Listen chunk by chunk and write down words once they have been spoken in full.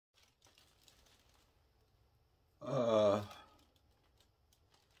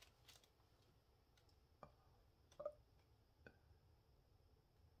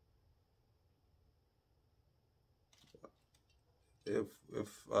if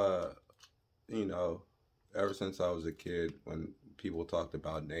you know, ever since I was a kid, when people talked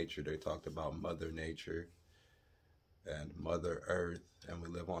about nature, they talked about Mother Nature and Mother Earth, and we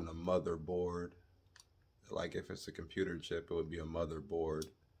live on a motherboard. Like if it's a computer chip, it would be a motherboard.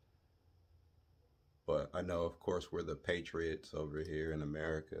 But I know, of course, we're the patriots over here in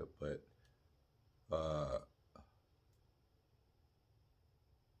America. But uh,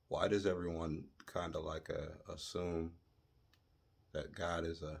 why does everyone kind of like assume that God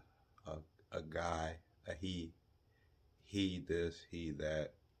is a a guy, a he this, he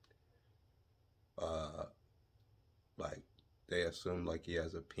that? Uh, like they assume like he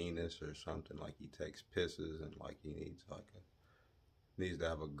has a penis or something, like he takes pisses and like he needs like a needs to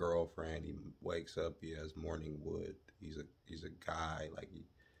have a girlfriend. He wakes up, he has morning wood. He's a guy, like he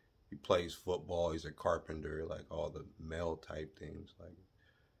plays football, he's a carpenter, like all the male type things. Like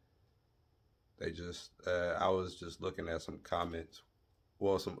they just I was just looking at some comments.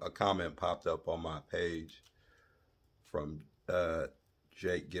 Well, some a comment popped up on my page from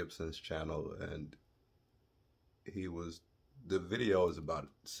Jake Gibson's channel, and he was the video is about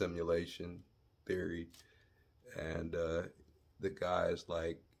simulation theory, and the guy's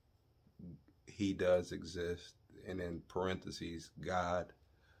like, he does exist, and in parentheses, God.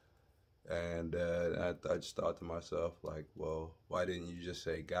 And I just thought to myself, like, well, why didn't you just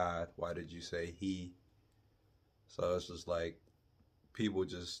say God? Why did you say he? So it's just like people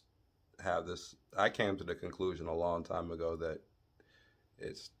just have this. I came to the conclusion a long time ago that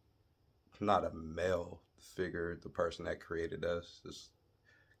it's not a male figure, the person that created us. It's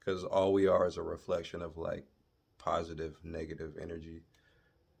because all we are is a reflection of like positive, negative energy.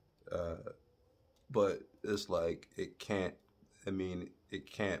 Uh, but it's like it can't. I mean,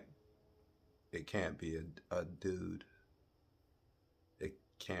 it can't. It can't be a dude. It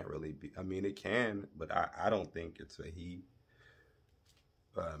can't really be. I mean, it can, but I don't think it's a he,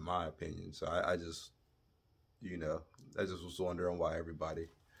 in my opinion. So I just, you know, I just was wondering why would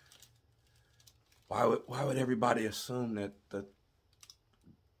everybody assume that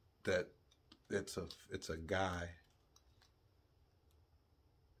it's a guy.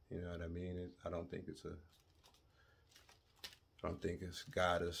 You know what I mean? I don't think it's a. I don't think it's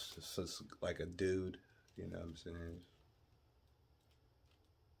God. It's just like a dude. You know what I'm saying?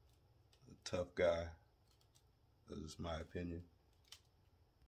 A tough guy. This is my opinion.